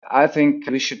I think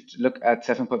we should look at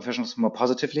self-employed professionals more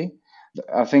positively.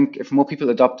 I think if more people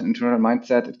adopt an entrepreneurial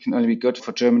mindset, it can only be good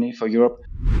for Germany, for Europe.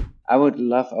 I would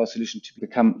love our solution to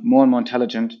become more and more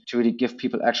intelligent, to really give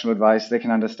people actionable advice they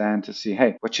can understand, to see,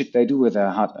 hey, what should they do with their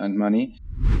hard-earned money?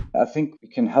 I think we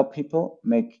can help people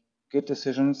make good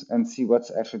decisions and see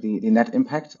what's actually the net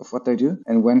impact of what they do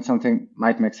and when something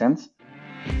might make sense.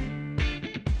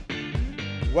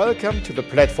 Welcome to the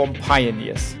Platform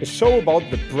Pioneers, a show about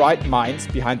the bright minds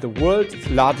behind the world's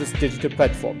largest digital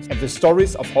platforms and the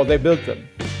stories of how they built them.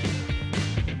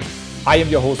 I am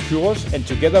your host Kurosh, and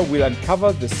together we'll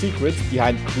uncover the secrets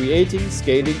behind creating,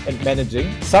 scaling and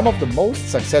managing some of the most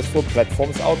successful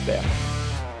platforms out there.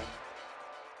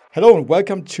 Hello and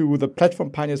welcome to the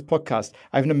Platform Pioneers podcast.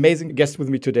 I have an amazing guest with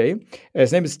me today.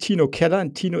 His name is Tino Keller,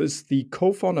 and Tino is the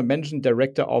co-founder and managing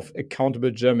director of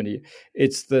Accountable Germany.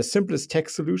 It's the simplest tech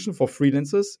solution for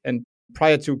freelancers, and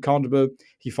prior to Accountable,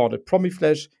 he founded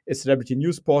Promiflash, a celebrity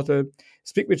news portal,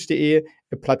 Speakwitch.de,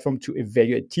 a platform to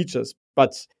evaluate teachers.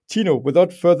 But Tino,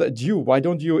 without further ado, why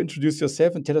don't you introduce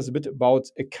yourself and tell us a bit about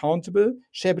Accountable,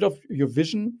 share a bit of your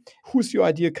vision, who's your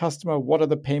ideal customer, what are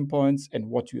the pain points, and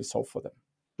what do you solve for them?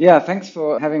 Yeah, thanks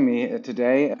for having me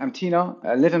today. I'm Tino.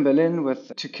 I live in Berlin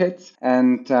with 2 kids,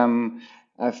 and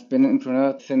I've been an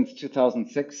entrepreneur since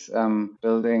 2006,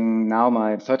 building now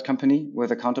my third company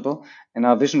with Accountable. And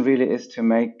our vision really is to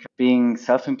make being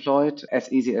self-employed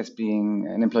as easy as being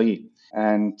an employee.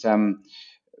 And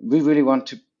we really want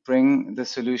to bring the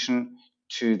solution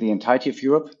to the entirety of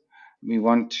Europe. We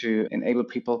want to enable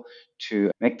people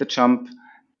to make the jump,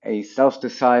 a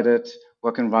self-decided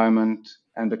work environment,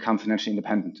 and become financially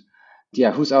independent.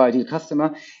 Yeah, who's our ideal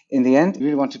customer? In the end, we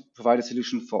really want to provide a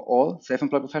solution for all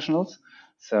self-employed professionals.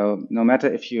 So no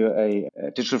matter if you're a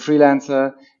digital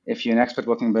freelancer, if you're an expert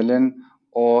working in Berlin,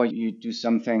 or you do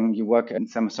something, you work in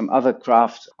some other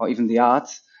craft or even the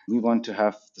arts, we want to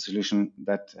have the solution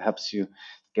that helps you,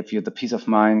 give you the peace of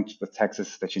mind with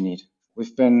taxes that you need.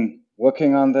 We've been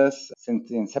working on this since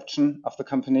the inception of the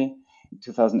company in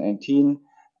 2018,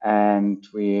 and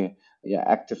we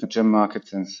active in the German market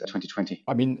since 2020.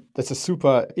 I mean, that's a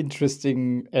super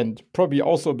interesting and probably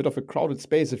also a bit of a crowded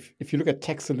space. If you look at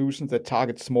tech solutions that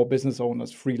target small business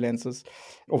owners, freelancers,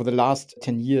 over the last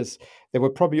 10 years, there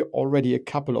were probably already a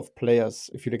couple of players.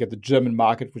 If you look at the German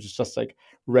market, which is just like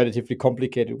relatively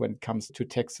complicated when it comes to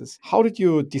taxes. How did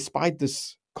you, despite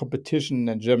this competition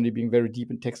and Germany being very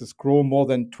deep in taxes, grow more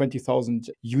than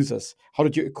 20,000 users? How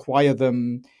did you acquire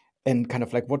them? And kind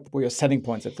of like, what were your selling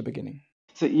points at the beginning?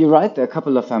 So you're right, there are a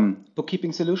couple of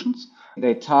bookkeeping solutions.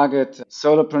 They target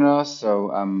solopreneurs,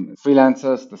 so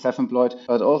freelancers, the self-employed,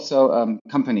 but also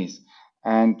companies.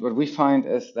 And what we find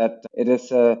is that it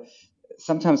is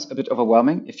sometimes a bit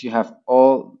overwhelming if you have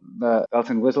all the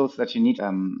bells and whistles that you need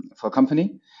for a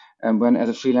company. And when as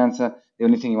a freelancer, the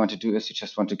only thing you want to do is you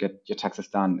just want to get your taxes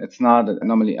done. It's not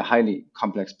normally a highly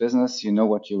complex business. You know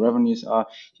what your revenues are,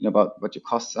 you know about what your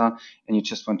costs are, and you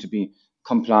just want to be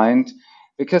compliant.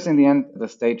 Because in the end, the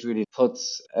state really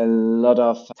puts a lot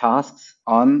of tasks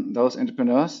on those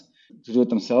entrepreneurs to do it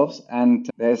themselves. And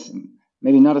there's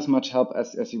maybe not as much help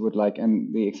as you would like.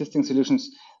 And the existing solutions,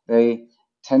 they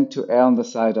tend to err on the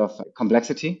side of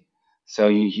complexity. So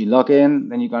you log in,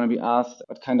 then you're going to be asked,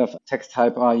 what kind of tax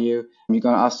type are you? You're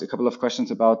going to ask a couple of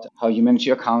questions about how you manage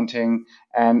your accounting.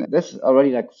 And this is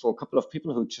already like for a couple of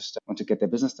people who just want to get their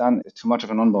business done, it's too much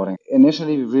of an onboarding.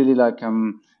 Initially, we really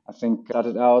I think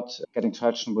started out getting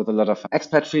traction with a lot of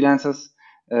expat freelancers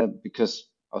because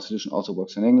our solution also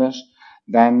works in English.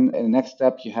 Then in the next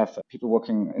step, you have people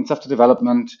working in software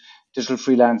development, digital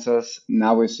freelancers.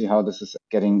 Now we see how this is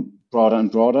getting broader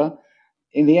and broader.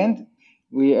 In the end,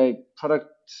 we're a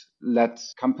product-led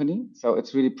company, so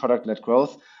it's really product-led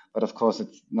growth. But of course,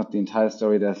 it's not the entire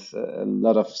story. There's a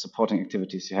lot of supporting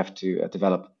activities you have to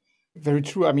develop. Very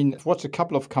true. I mean, I've watched a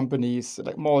couple of companies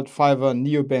like Malt, Fiverr,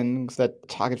 neobanks that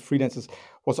target freelancers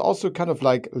was also kind of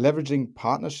like leveraging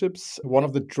partnerships, one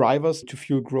of the drivers to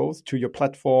fuel growth to your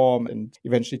platform and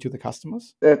eventually to the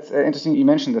customers. That's interesting you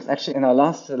mentioned this. Actually, in our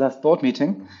last board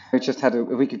meeting, we just had a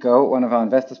week ago, one of our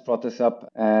investors brought this up,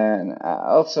 and I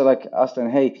also asked them,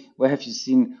 hey, where have you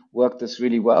seen work this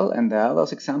really well? And there are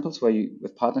those examples where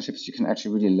with partnerships, you can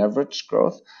actually really leverage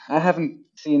growth. I haven't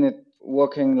seen it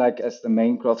working as the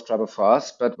main growth driver for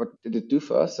us, but what did it do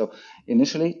for us? So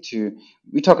initially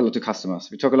we talk a lot to customers,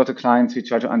 we talk a lot to clients, we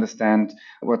try to understand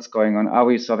what's going on. Are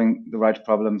we solving the right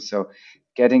problems? So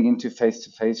getting into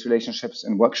face-to-face relationships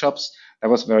and workshops, that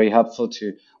was very helpful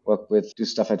to do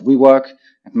stuff at WeWork,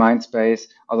 at Mindspace,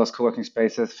 all those co-working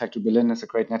spaces. Factory Berlin is a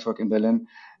great network in Berlin.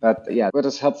 But yeah, that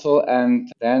was helpful.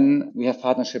 And then we have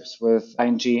partnerships with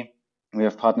ING, We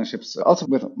have partnerships also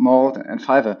with Mold and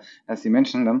Fiverr, as you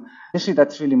mentioned them. Initially,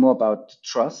 that's really more about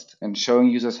trust and showing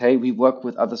users, hey, we work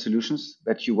with other solutions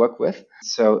that you work with.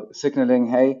 So signaling,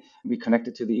 hey, we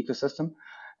connected to the ecosystem.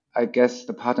 I guess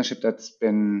the partnership that's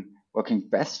been working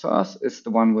best for us is the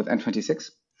one with N26.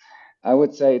 I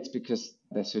would say it's because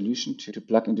the solution to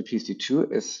plug into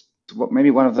PSD2 is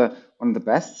maybe one of the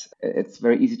best. It's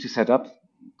very easy to set up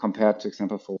compared to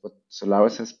example for what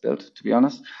Solaris has built, to be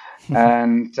honest.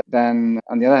 And then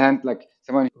on the other hand, like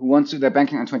someone who wants to do their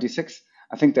banking on 26,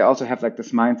 I think they also have like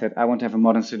this mindset. I want to have a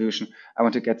modern solution. I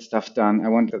want to get stuff done. I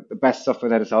want the best software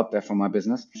that is out there for my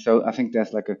business. So I think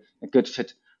there's like a good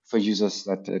fit for users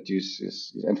that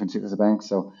use N26 as a bank.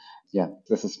 So yeah,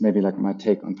 this is maybe like my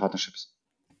take on partnerships.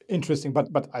 Interesting,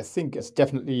 but I think it's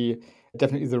definitely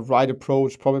the right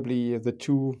approach. Probably the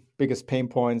two biggest pain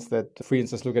points that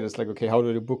freelancers look at is like, okay, how do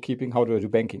I do bookkeeping? How do I do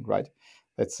banking? Right?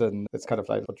 That's kind of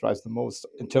like what drives the most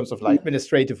in terms of like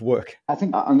administrative work. I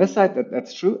think on this side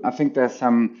that's true. I think there's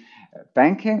some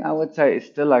banking, I would say, is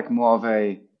still like more of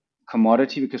a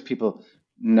commodity because people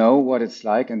know what it's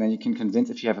like, and then you can convince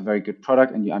if you have a very good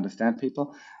product and you understand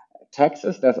people.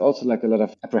 Taxes, there's also like a lot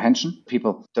of apprehension.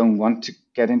 People don't want to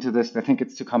get into this. They think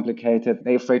it's too complicated.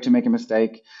 They're afraid to make a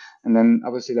mistake. And then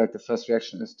obviously like the first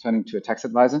reaction is turning to a tax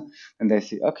advisor and they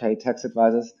see, okay, tax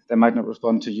advisors, they might not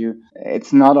respond to you.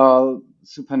 It's not all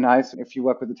super nice if you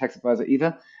work with a tax advisor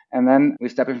either. And then we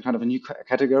step into kind of a new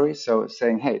category. So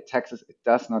saying, hey, taxes, it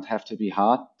does not have to be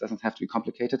hard, doesn't have to be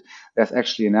complicated. There's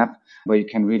actually an app where you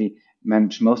can really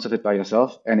manage most of it by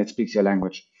yourself and it speaks your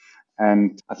language.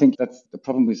 And I think that's the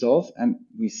problem we solve. And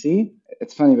we see,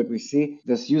 it's funny, but we see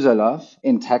this user love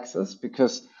in taxes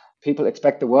because people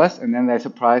expect the worst and then they're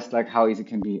surprised like how easy it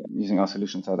can be using our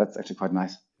solution. So that's actually quite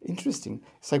nice. Interesting.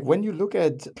 It's like when you look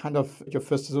at kind of your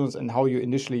first solutions and how you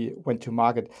initially went to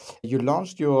market, you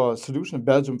launched your solution in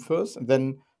Belgium first and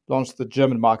then launched the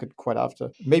German market quite after.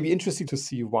 Maybe interesting to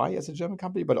see why as a German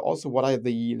company, but also what are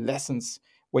the lessons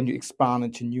when you expand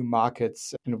into new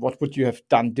markets and what would you have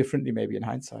done differently maybe in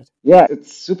hindsight? Yeah,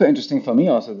 it's super interesting for me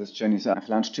also this journey. So I've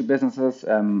launched two businesses.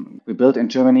 We built in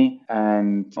Germany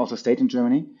and also stayed in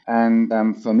Germany.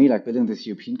 And for me, like building this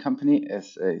European company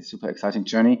is a super exciting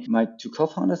journey. My two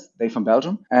co-founders, they from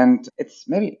Belgium, and it's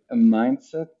maybe a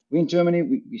mindset. We in Germany,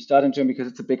 we start in Germany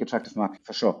because it's a big attractive market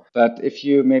for sure. But if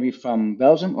you maybe from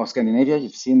Belgium or Scandinavia,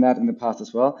 you've seen that in the past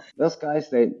as well. Those guys,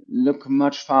 they look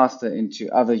much faster into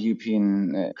other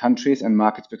European countries and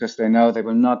markets because they know they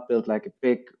will not build like a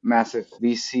big, massive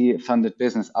VC funded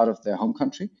business out of their home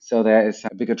country. So there is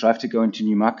a bigger drive to go into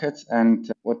new markets.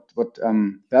 And what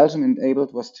Belgium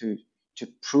enabled was to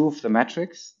prove the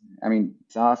metrics. I mean,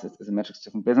 SaaS is a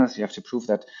metrics-driven business. You have to prove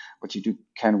that what you do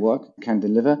can work, can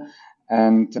deliver.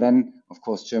 And then, of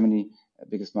course, Germany,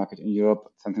 biggest market in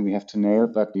Europe, something we have to nail,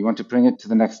 but we want to bring it to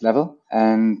the next level.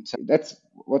 And that's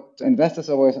what investors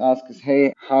always ask is,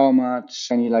 hey, how much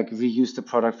can you like reuse the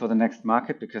product for the next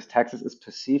market? Because taxes is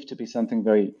perceived to be something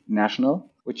very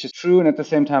national, which is true. And at the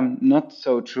same time, not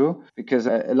so true, because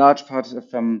a large part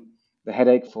of the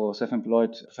headache for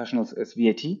self-employed professionals is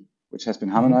VAT, which has been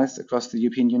harmonized across the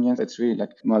European Union. It's really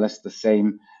like more or less the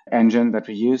same engine that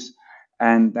we use.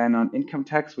 And then on income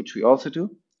tax, which we also do,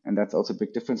 and that's also a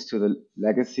big difference to the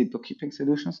legacy bookkeeping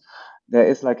solutions, there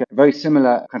is like a very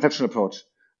similar conceptual approach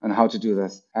on how to do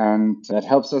this. And that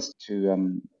helps us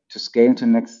to scale to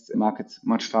next markets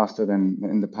much faster than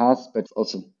in the past, but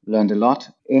also learned a lot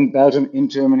in Belgium, in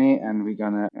Germany, and we're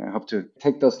going to hope to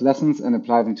take those lessons and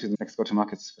apply them to the next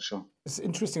go-to-markets for sure. It's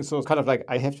interesting. So it's kind of like,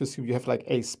 I have to assume you have like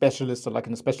a specialist or like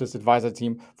a specialist advisor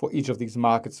team for each of these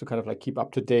markets to kind of like keep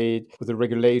up to date with the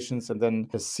regulations and then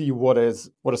see what is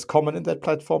common in that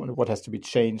platform and what has to be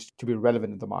changed to be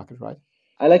relevant in the market, right?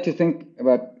 I like to think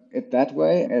about it that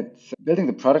way. It's building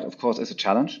the product, of course, is a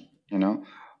challenge,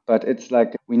 but it's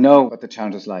like we know what the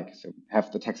challenge is like. So we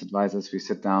have the tax advisors, we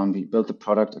sit down, we build the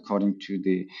product according to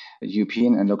the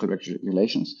European and local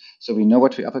regulations. So we know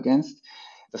what we're up against.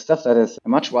 The stuff that is a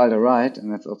much wilder ride,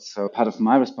 and that's also part of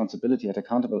my responsibility at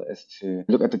Accountable, is to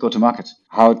look at the go-to-market.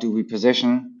 How do we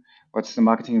position? What's the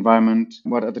marketing environment?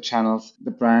 What are the channels?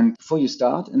 The brand. Before you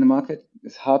start in the market,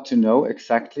 it's hard to know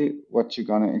exactly what you're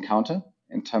going to encounter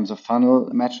in terms of funnel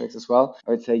metrics as well.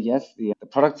 I would say, yes, the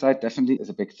product side definitely is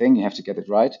a big thing. You have to get it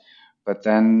right. But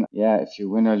then, yeah, if you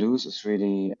win or lose, it's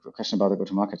really a question about the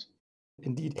go-to-market.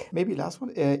 Indeed. Maybe last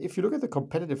one. If you look at the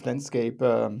competitive landscape,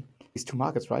 these two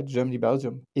markets, right? Germany,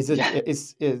 Belgium. Is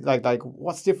like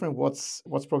what's different? What's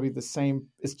probably the same?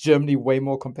 Is Germany way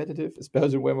more competitive? Is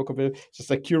Belgium way more competitive? Just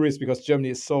like curious because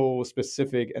Germany is so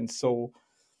specific and so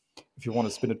if you want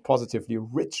to spin it positively,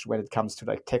 rich when it comes to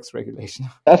like tax regulation?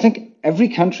 I think every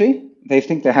country, they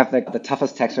think they have like the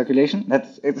toughest tax regulation.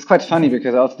 It's quite funny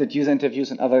because I also did user interviews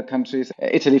in other countries.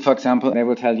 Italy, for example, they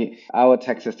will tell you our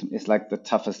tax system is like the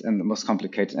toughest and the most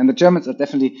complicated. And the Germans are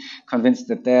definitely convinced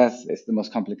that theirs is the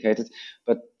most complicated.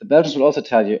 But the Belgians will also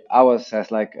tell you ours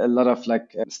has like a lot of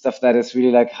like stuff that is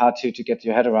really like hard to get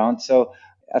your head around. So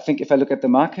I think if I look at the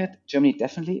market, Germany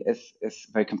definitely is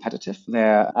very competitive.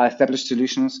 There are established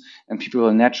solutions and people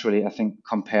will naturally, I think,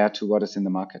 compare to what is in the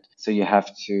market. So you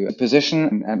have to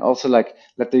position and also like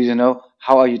let the user know,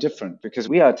 how are you different? Because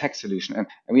we are a tax solution and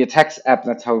we are a tax app.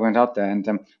 That's how we went out there. And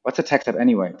what's a tax app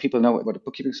anyway? People know what a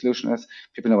bookkeeping solution is.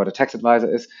 People know what a tax advisor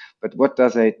is. But what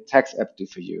does a tax app do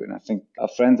for you? And I think our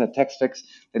friends at TaxFix,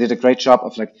 they did a great job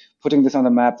of like putting this on the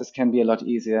map. This can be a lot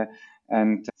easier.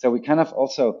 And so we kind of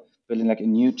also building like a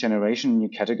new generation, new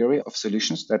category of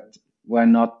solutions that were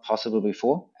not possible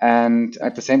before. And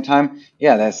at the same time,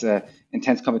 yeah, there's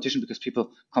intense competition because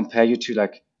people compare you to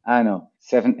like, I don't know,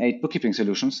 7, 8 bookkeeping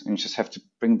solutions. And you just have to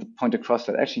bring the point across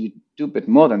that actually you do a bit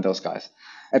more than those guys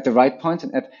at the right points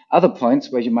and at other points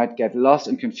where you might get lost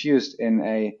and confused in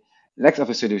a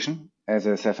LexOffice solution as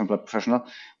a self-employed professional.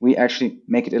 We actually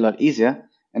make it a lot easier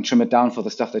and trim it down for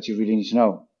the stuff that you really need to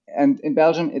know. And in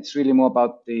Belgium, it's really more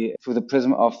about through the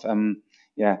prism of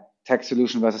tax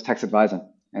solution versus tax advisor.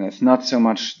 And it's not so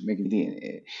much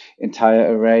the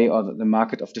entire array or the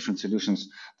market of different solutions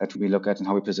that we look at and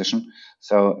how we position.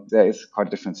 So there is quite a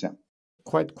difference, yeah.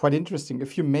 Quite interesting.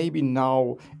 If you maybe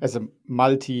now, as a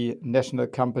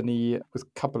multinational company with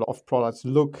a couple of products,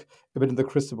 look a bit in the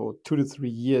crystal ball, 2 to 3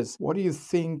 years, what do you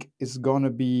think is going to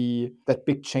be that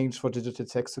big change for digital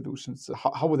tax solutions?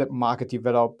 How will that market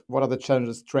develop? What are the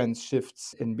challenges, trends,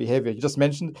 shifts in behavior? You just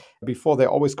mentioned before they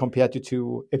always compared you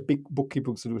to a big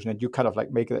bookkeeping solution, and you kind of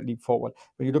like make that leap forward.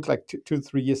 When you look like 2 to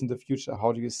 3 years in the future,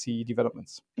 how do you see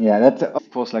developments? Yeah, that's of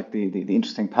course like the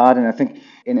interesting part. And I think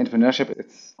in entrepreneurship,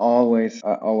 it's always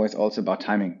also about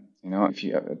timing. You know, if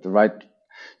you at the right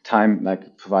time,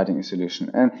 like providing a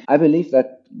solution. And I believe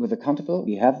that with Accountable,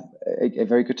 we have a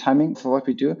very good timing for what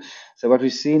we do. So what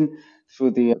we've seen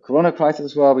through the Corona crisis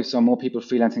as well, we saw more people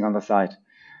freelancing on the side.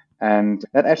 And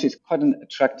that actually is quite an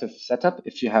attractive setup.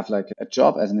 If you have like a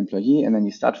job as an employee and then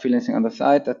you start freelancing on the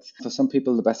side, that's for some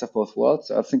people the best of both worlds.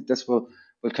 So I think this will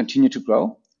continue to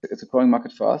grow. It's a growing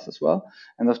market for us as well.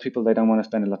 And those people, they don't want to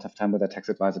spend a lot of time with their tax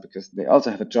advisor because they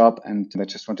also have a job and they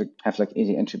just want to have like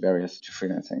easy entry barriers to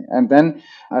freelancing. And then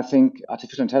I think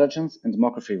artificial intelligence and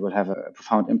demography will have a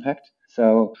profound impact.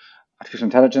 So artificial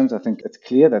intelligence, I think it's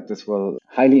clear that this will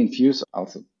highly infuse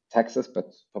also taxes, but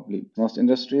probably most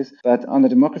industries. But on the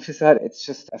demography side, it's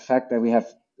just a fact that we have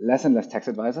less and less tax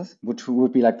advisors, which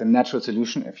would be like the natural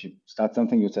solution. If you start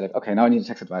something, you'd say like, okay, now I need a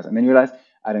tax advisor. And then you realize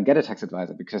I don't get a tax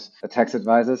advisor because the tax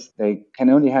advisors, they can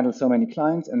only handle so many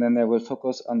clients and then they will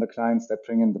focus on the clients that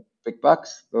bring in the big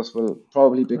bucks. Those will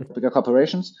probably be bigger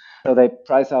corporations. So they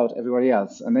price out everybody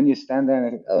else. And then you stand there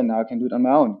and think, oh, now I can do it on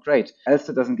my own. Great.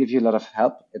 Elster doesn't give you a lot of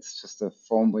help. It's just a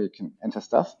form where you can enter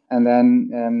stuff. And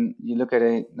then you look at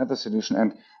another solution.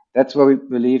 And that's where we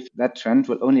believe that trend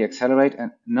will only accelerate,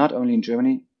 and not only in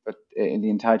Germany, but in the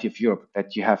entirety of Europe,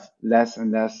 that you have less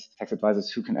and less tax advisors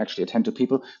who can actually attend to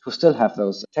people who still have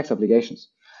those tax obligations.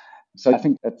 So I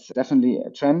think that's definitely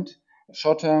a trend.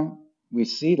 Short term, we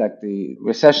see like the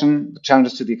recession, the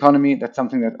challenges to the economy. That's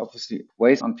something that obviously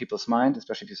weighs on people's mind,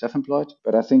 especially if you're self-employed.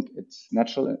 But I think it's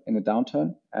natural in a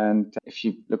downturn. And if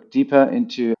you look deeper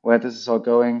into where this is all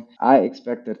going, I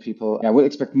expect that people will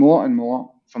expect more and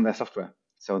more from their software.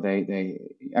 So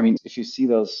if you see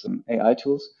those AI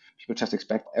tools, people just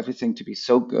expect everything to be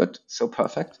so good, so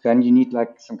perfect. Then you need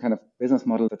like some kind of business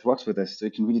model that works with this, so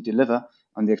you can really deliver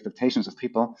on the expectations of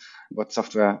people, what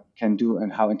software can do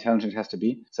and how intelligent it has to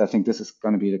be. So I think this is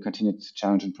going to be the continued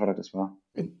challenge in product as well.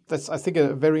 That's, I think,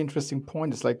 a very interesting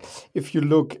point. It's like, if you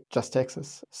look just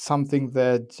taxes, something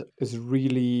that is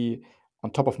really on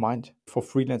top of mind for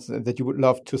freelancers that you would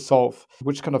love to solve,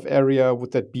 which kind of area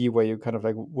would that be where you kind of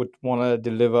like would want to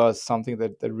deliver something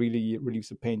that really relieves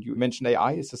the pain? You mentioned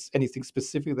AI. Is there anything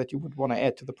specific that you would want to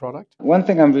add to the product? One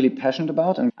thing I'm really passionate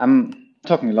about, and I'm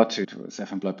talking a lot to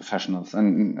self-employed professionals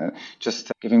and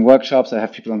just giving workshops. I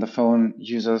have people on the phone,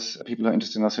 users, people who are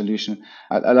interested in our solution.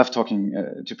 I love talking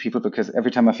to people because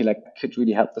every time I feel like I could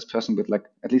really help this person with like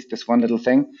at least this one little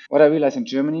thing. What I realized in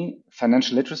Germany,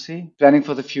 financial literacy, planning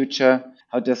for the future,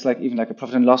 how does like even like a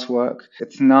profit and loss work?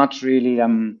 It's not really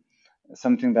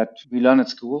something that we learn at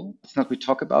school. It's not we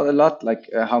talk about a lot, like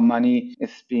how money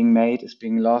is being made, is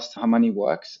being lost, how money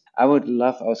works. I would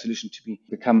love our solution to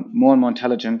become more and more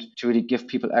intelligent, to really give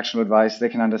people actionable advice they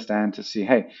can understand, to see,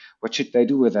 hey, what should they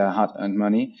do with their hard-earned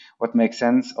money? What makes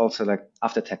sense? Also, like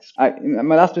after tax. In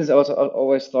my last business, I also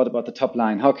always thought about the top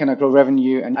line. How can I grow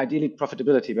revenue and ideally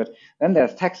profitability? But then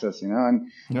there's taxes,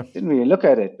 and didn't really look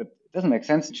at it. But it doesn't make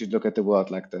sense to look at the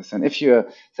world like this. And if you're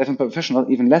a self-employed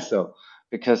professional, even less so,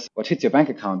 because what hits your bank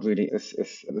account really is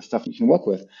the stuff you can work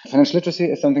with. Financial literacy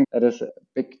is something that is a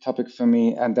big topic for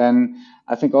me. And then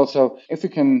I think also if we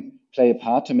can play a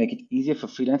part to make it easier for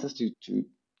freelancers to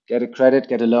get a credit,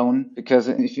 get a loan, because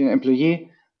if you're an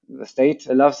employee, the state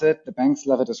loves it, the banks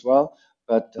love it as well.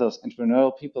 But those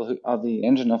entrepreneurial people who are the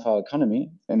engine of our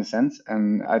economy, in a sense,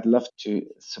 and I'd love to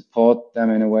support them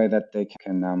in a way that they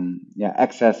can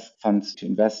access funds to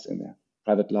invest in their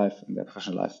private life and their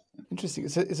professional life. Interesting.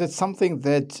 Is it something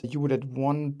that you would at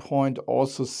one point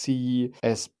also see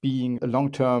as being a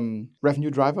long-term revenue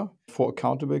driver for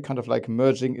Accountable, kind of like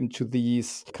merging into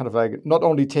these, kind of like not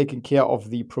only taking care of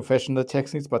the professional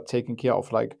tax needs, but taking care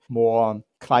of like more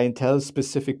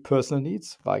clientele-specific personal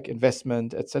needs, like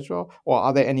investment, etc.? Or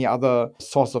are there any other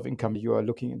source of income you are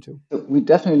looking into? So we're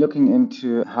definitely looking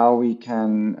into how we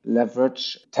can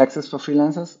leverage taxes for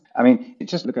freelancers. I mean, you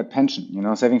just look at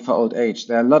pension, saving for old age.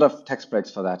 There are a lot of tax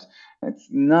breaks for that. It's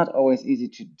not always easy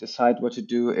to decide what to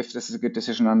do, if this is a good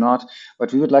decision or not.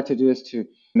 What we would like to do is to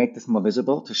make this more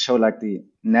visible, to show like the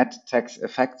net tax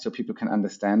effect so people can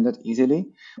understand it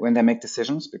easily when they make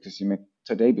decisions, because you make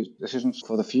today decisions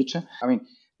for the future. I mean,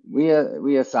 we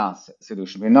are a SaaS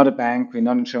solution. We're not a bank. We're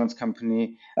not an insurance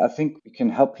company. I think we can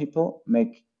help people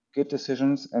make good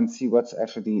decisions and see what's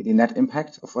actually the net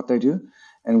impact of what they do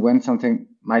and when something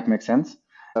might make sense.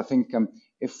 I think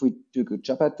if we do a good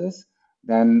job at this,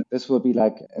 then this will be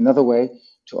like another way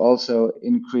to also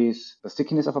increase the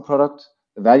stickiness of a product,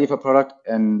 the value of a product,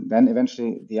 and then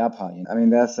eventually the ARPA. I mean,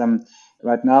 there's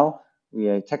right now we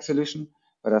are a tech solution,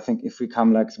 but I think if we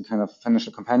come like some kind of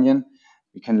financial companion,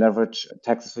 we can leverage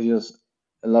taxes for users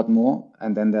a lot more.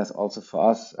 And then there's also for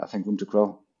us, I think, room to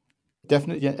grow.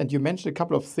 Definitely. And you mentioned a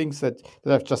couple of things that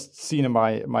I've just seen in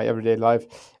my everyday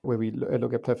life where we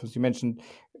look at platforms. You mentioned,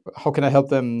 how can I help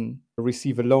them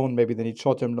receive a loan? Maybe they need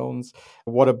short-term loans.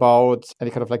 What about any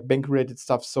kind of like bank-related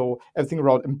stuff? So everything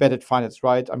around embedded finance,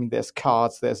 right? I mean, there's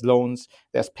cards, there's loans,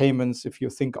 there's payments. If you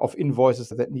think of invoices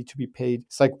that need to be paid,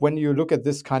 it's like when you look at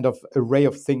this kind of array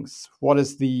of things, what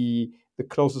is the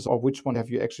closest, or which one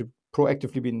have you actually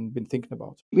proactively been thinking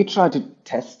about? We try to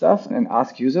test stuff and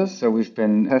ask users. So we've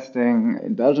been testing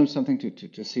in Belgium something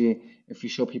to see if we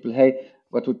show people, hey,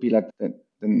 what would be like the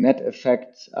net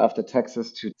effect after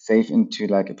taxes to save into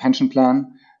like a pension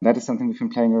plan. That is something we've been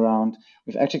playing around.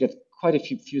 We've actually got quite a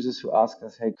few users who ask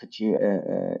us, hey, could you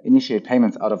initiate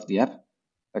payments out of the app?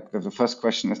 Like the first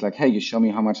question is like, hey, you show me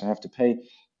how much I have to pay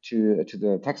to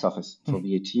the tax office for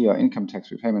VAT or income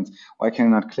tax repayments. Why can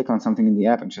I not click on something in the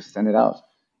app and just send it out?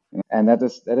 And that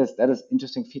is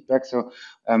interesting feedback. So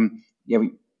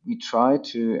we try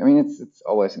to. I mean, it's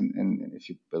always in if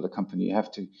you build a company, you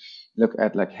have to look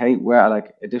at like, hey, where are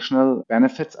like additional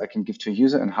benefits I can give to a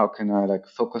user, and how can I like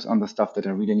focus on the stuff that I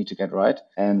really need to get right?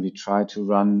 And we try to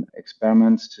run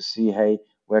experiments to see, hey,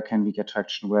 where can we get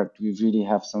traction? Where do we really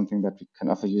have something that we can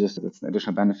offer users that's an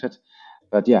additional benefit?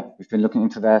 But yeah, we've been looking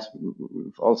into that.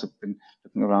 We've also been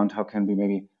looking around how can we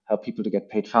maybe help people to get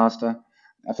paid faster.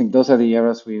 I think those are the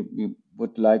areas we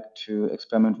would like to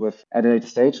experiment with at a later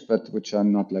stage, but which are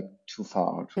not like too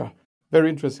far out. Yeah. Very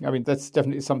interesting. I mean, that's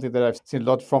definitely something that I've seen a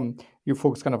lot from. You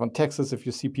focus kind of on taxes. If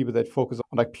you see people that focus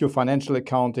on like pure financial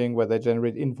accounting, where they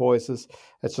generate invoices,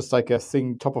 it's just like a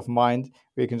thing top of mind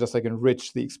where you can just like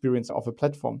enrich the experience of a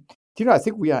platform. I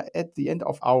think we are at the end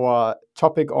of our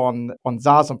topic on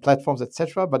SaaS, on platforms,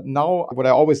 etc. But now what I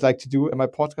always like to do in my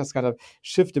podcast, kind of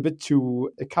shift a bit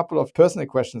to a couple of personal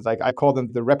questions. Like I call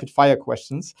them the rapid fire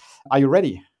questions. Are you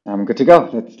ready? I'm good to go.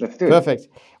 Let's do it. Perfect.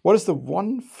 What is the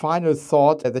one final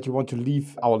thought that you want to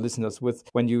leave our listeners with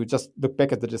when you just look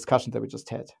back at the discussion that we just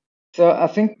had? So I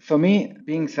think for me,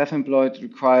 being self-employed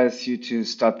requires you to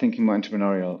start thinking more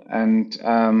entrepreneurial. And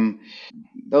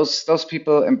those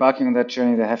people embarking on that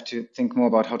journey, they have to think more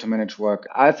about how to manage work.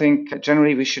 I think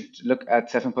generally we should look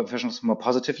at self-employed professionals more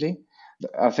positively.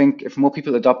 I think if more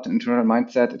people adopt an entrepreneurial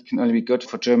mindset, it can only be good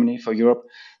for Germany, for Europe.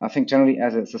 I think generally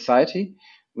as a society,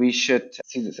 we should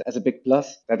see this as a big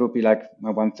plus. That would be like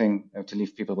my one thing to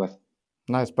leave people with.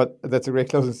 Nice, but that's a great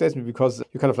closing statement because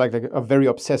you kind of like are very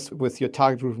obsessed with your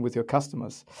target group and with your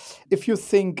customers. If you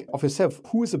think of yourself,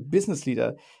 who is a business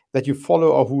leader that you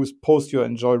follow or whose post you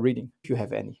enjoy reading, if you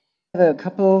have any? There are a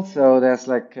couple. So there's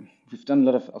like we've done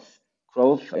a lot of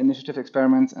growth initiative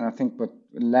experiments, and I think what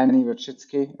Lenny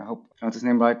Wojcicki, I hope I pronounced his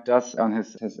name right, does on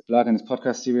his blog and his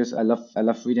podcast series. I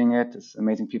love reading it. There's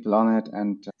amazing people on it,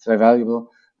 and it's very valuable.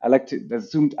 I like the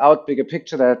zoomed out bigger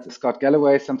picture that Scott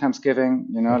Galloway is sometimes giving,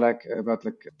 like about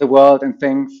like the world and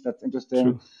things. That's interesting.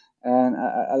 True. And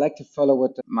I like to follow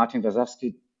what Martin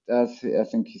Wazowski does. I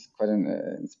think he's quite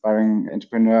an inspiring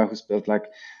entrepreneur who's built like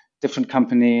different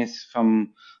companies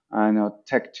from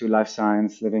tech to life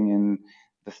science, living in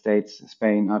the States,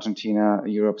 Spain, Argentina,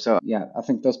 Europe. So yeah, I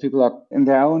think those people are in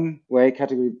their own way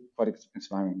category quite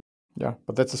inspiring. Yeah,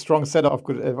 but that's a strong set of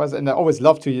good advice, and I always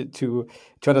love to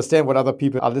understand what other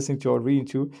people are listening to or reading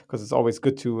to, because it's always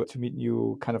good to meet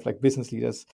new kind of like business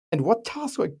leaders. And what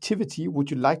task or activity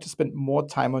would you like to spend more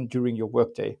time on during your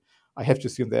workday? I have to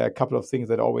assume there are a couple of things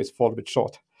that always fall a bit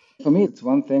short. For me, it's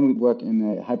one thing. We work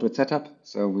in a hybrid setup,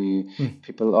 so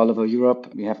people all over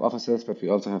Europe. We have offices, but we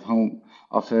also have home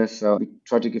office. So we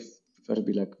try to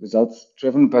be like results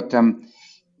driven, but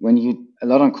when you a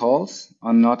lot on calls,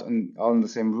 are not all in the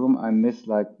same room, I miss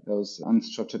like those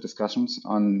unstructured discussions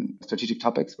on strategic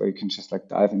topics where you can just like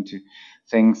dive into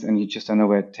things and you just don't know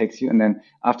where it takes you. And then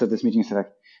after this meeting, you say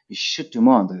like, we should do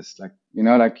more on this. Like,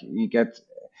 like you get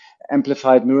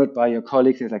amplified, mirrored by your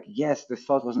colleagues. It's like, yes, this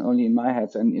thought wasn't only in my head,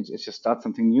 and it just starts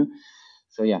something new.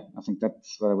 So yeah, I think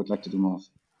that's what I would like to do more of.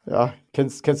 Yeah, can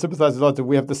sympathize a lot.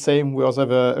 We have the same. We also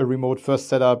have a remote first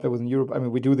setup that was in Europe. I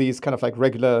mean, we do these kind of like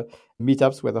regular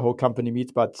meetups where the whole company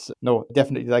meets, but no,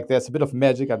 definitely like there's a bit of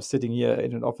magic. I'm sitting here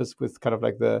in an office with kind of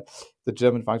like the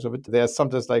German function of it. There's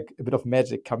sometimes like a bit of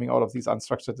magic coming out of these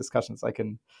unstructured discussions. I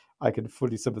can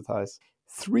fully sympathize.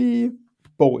 3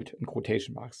 bold in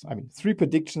quotation marks. I mean, 3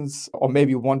 predictions, or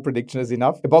maybe 1 prediction is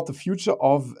enough, about the future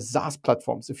of SaaS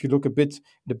platforms. If you look a bit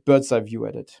the bird's eye view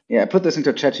at it. Yeah, I put this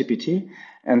into ChatGPT,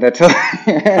 and it told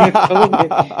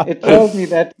me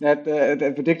that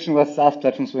the prediction was SaaS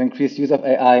platforms will increase use of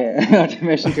AI and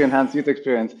automation to enhance user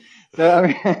experience. So I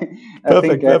mean,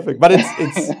 perfect. But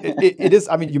it is.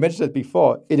 I mean, you mentioned it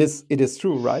before. It is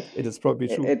true, right? It is probably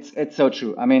true. It's so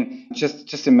true. I mean,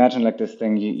 just imagine like this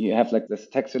thing. You have like this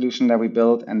tech solution that we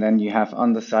built, and then you have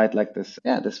on the side like this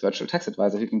virtual tax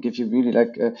advisor who can give you really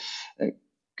like a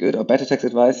good or better tax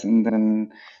advice, and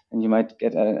then you might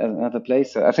get another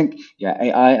place. So I think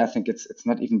AI. I think it's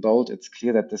not even bold. It's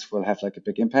clear that this will have like a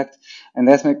big impact. And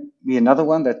there's maybe another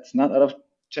one that's not out of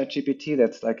ChatGPT,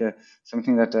 that's like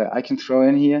something that I can throw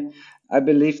in here. I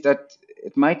believe that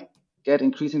it might get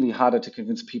increasingly harder to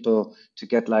convince people to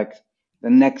get like the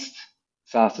next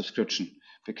SaaS subscription,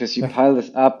 because you pile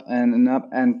this up and up,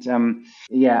 and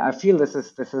I feel this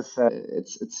is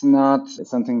it's not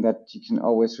something that you can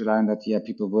always rely on, that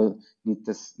people will need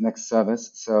this next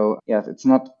service. So it's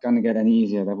not going to get any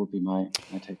easier. That would be my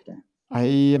take there.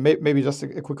 I maybe just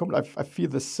a quick comment. I feel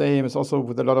the same. It's also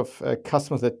with a lot of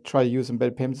customers that try to use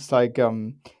embedded payments. It's like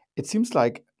it seems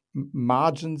like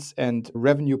margins and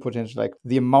revenue potential, like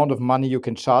the amount of money you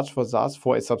can charge for SaaS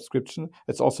for a subscription,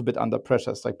 it's also a bit under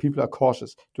pressure. It's like people are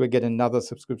cautious. Do I get another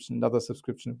subscription?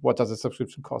 What does a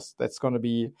subscription cost? That's going to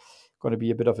be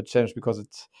a bit of a challenge, because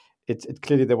it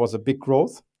clearly there was a big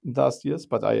growth in the last years,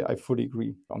 but I fully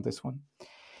agree on this one.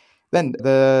 Then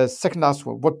the second last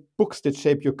one, what books did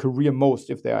shape your career most,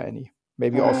 if there are any?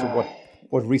 Maybe also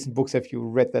what recent books have you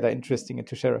read that are interesting and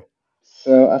to share?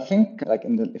 So I think like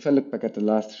if I look back at the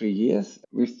last 3 years,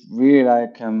 we've really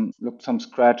looked from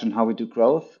scratch on how we do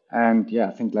growth. And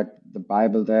I think like the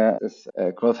Bible there is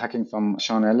Growth Hacking from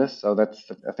Sean Ellis. So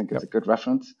I think it's a good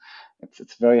reference.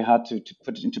 It's very hard to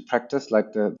put it into practice,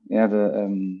 like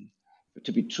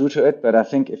to be true to it, but I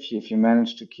think if you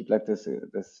manage to keep like this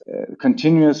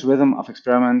continuous rhythm of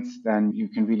experiments, then you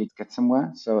can really get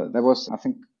somewhere. So that was, I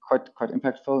think, quite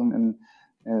impactful in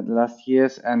the last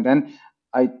years. And then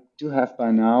I do have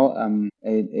by now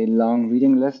a long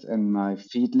reading list in my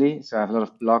Feedly. So I have a lot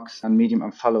of blogs on Medium.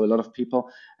 I follow a lot of people,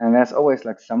 and there's always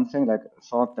like something, like a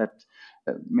thought that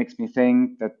makes me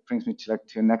think, that brings me to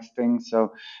the next thing.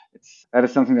 So that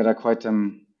is something that I quite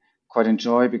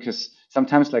enjoy, because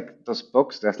sometimes like those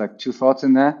books, there's like 2 thoughts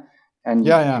in there, and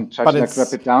you can try to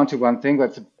wrap it down to one thing, but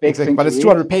it's a big thing. But it's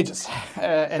 200 pages,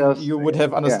 and you would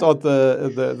have understood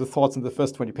the thoughts in the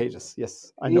first 20 pages.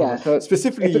 Yes, I know. So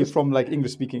specifically from like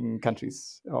English-speaking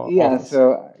countries. Those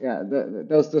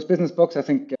business books, I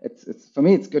think it's for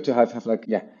me, it's good to have a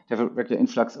regular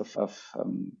influx of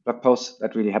blog posts.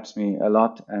 That really helps me a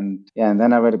lot. And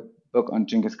then I read a book on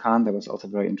Genghis Khan that was also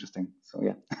very interesting. So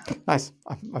yeah. Nice.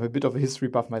 I'm a bit of a history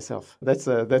buff myself. That's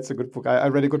a good book. I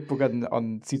read a good book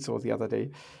on CISO the other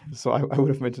day, so I would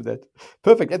have mentioned that.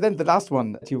 Perfect. And then the last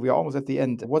one, Tino, we are almost at the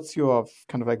end. What's your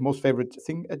kind of like most favorite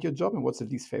thing at your job, and what's the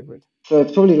least favorite? So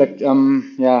it's probably like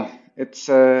it's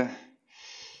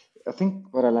I think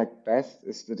what I like best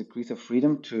is the degrees of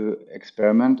freedom to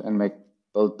experiment and make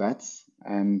bold bets.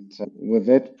 And with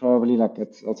it, probably like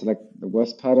it's also like the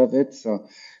worst part of it. So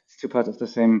it's two parts of the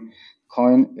same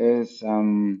coin is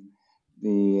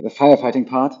the firefighting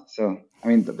part. So I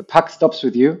mean, the puck stops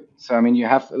with you. So I mean, you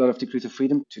have a lot of degrees of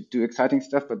freedom to do exciting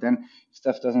stuff, but then if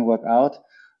stuff doesn't work out,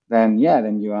 then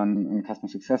you're on customer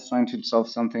success trying to solve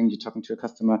something. You're talking to a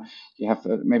customer. You have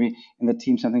maybe in the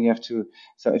team something you have to.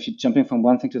 So if you're jumping from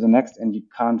one thing to the next and you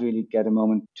can't really get a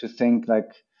moment to think like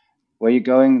where you're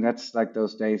going, that's like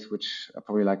those days which are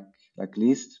probably like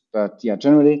least. But yeah,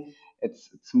 generally it's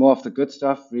more of the good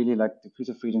stuff. Really like the piece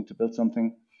of freedom to build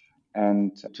something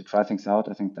and to try things out.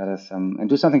 I think that is and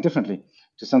do something differently.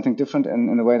 Do something different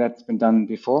in a way that's been done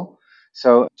before.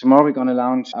 So tomorrow we're going to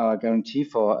launch our guarantee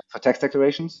for tax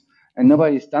declarations, and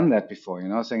nobody's done that before.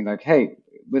 Saying like, hey,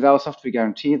 with our software we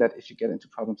guarantee that if you get into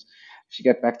problems, if you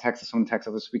get back taxes from the tax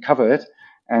office, we cover it.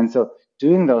 And so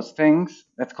doing those things,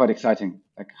 that's quite exciting.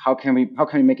 Like how can we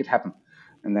make it happen?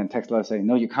 And then tax lawyers say,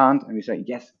 no, you can't, and we say,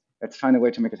 yes, let's find a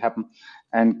way to make it happen.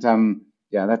 And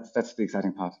that's the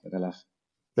exciting part that I love.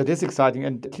 That is exciting.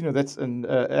 And Tino, that's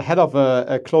a hell of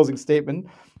a closing statement.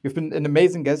 You've been an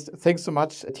amazing guest. Thanks so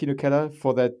much, Tino Keller,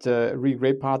 for that really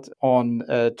great part on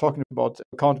talking about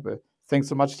Accountable. Thanks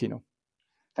so much, Tino.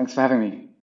 Thanks for having me.